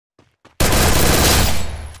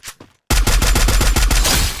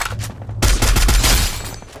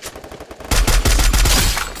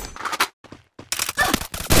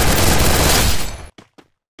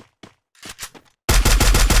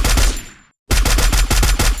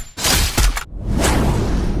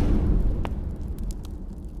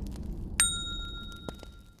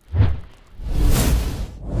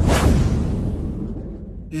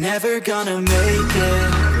never gonna make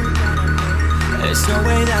it. There's no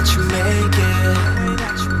way that you make it.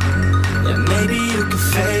 And maybe you can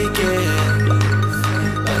fake it,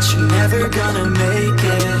 but you're never gonna make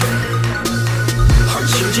it. Aren't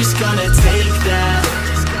you just gonna take that?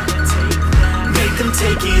 Make them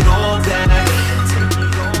take it all back.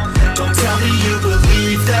 Don't tell me you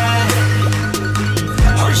believe that.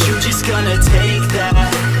 Aren't you just gonna take that?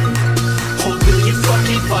 Or will you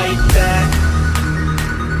fucking fight back?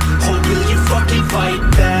 Or will you fucking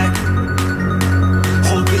fight back?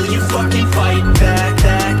 Or will you fucking fight back?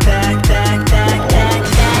 Back, back, back, back, back, back,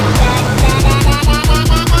 back,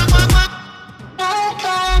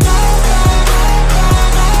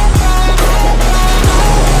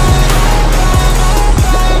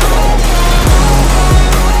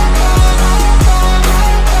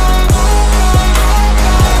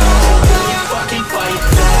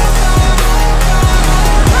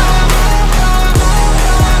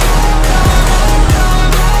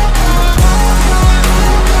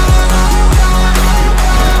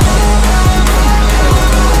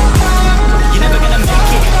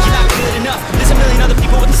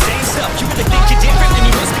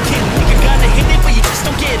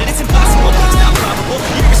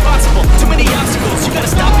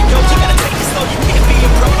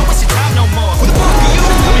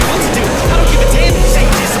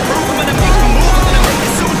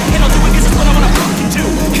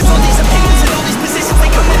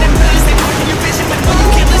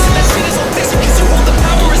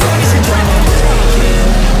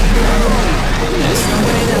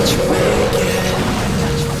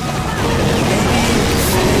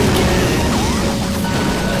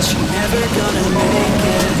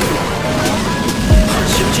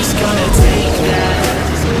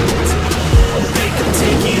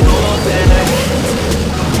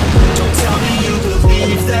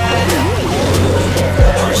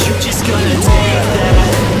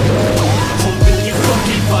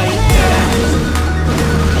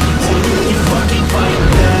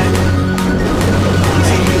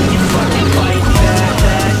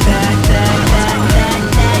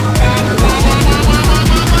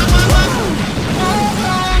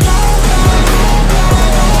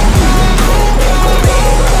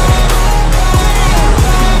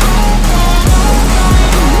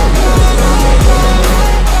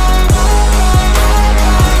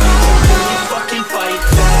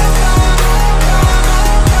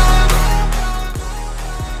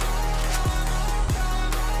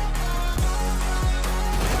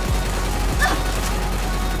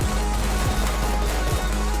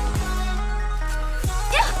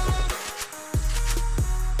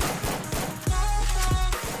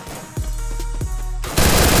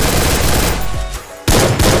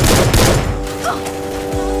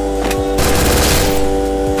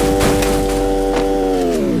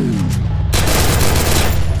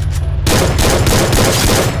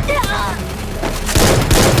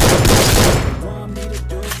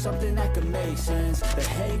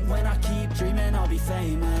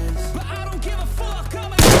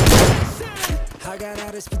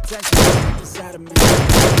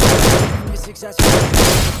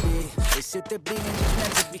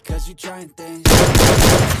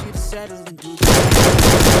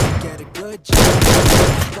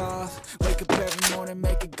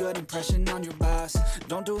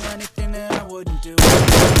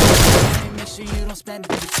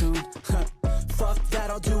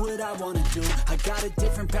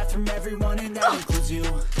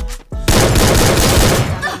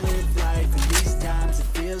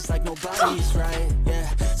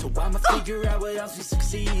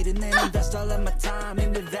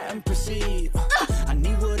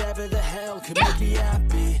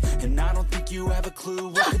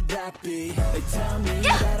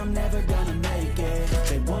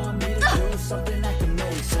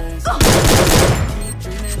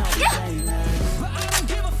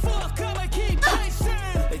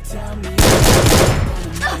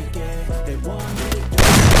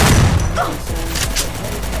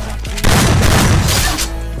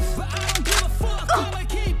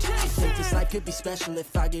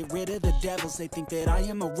 if I get rid of the devils. They think that I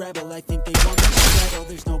am a rebel. I think they want me to settle.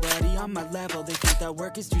 There's nobody on my level. They think that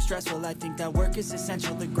work is too stressful. I think that work is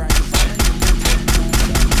essential. The grind is all in your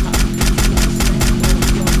mental.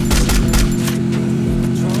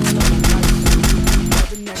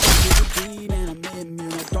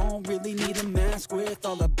 I don't really need a mask with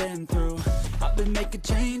all I've been through. I've been making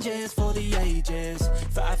changes for the ages.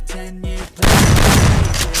 5, 10 year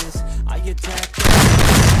places. I attack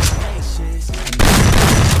places.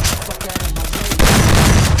 Fuck out of my way.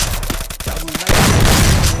 I won't let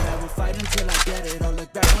it. I will fight until I get it. I'll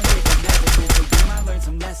look back one day and never did. I learned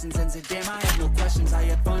some lessons.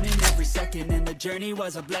 journey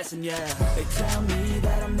was a blessing, yeah. They tell me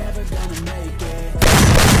that I'm never gonna make it.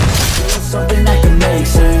 Feel something that can make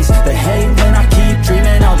sense. They hate when I keep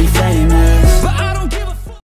dreaming I'll be famous.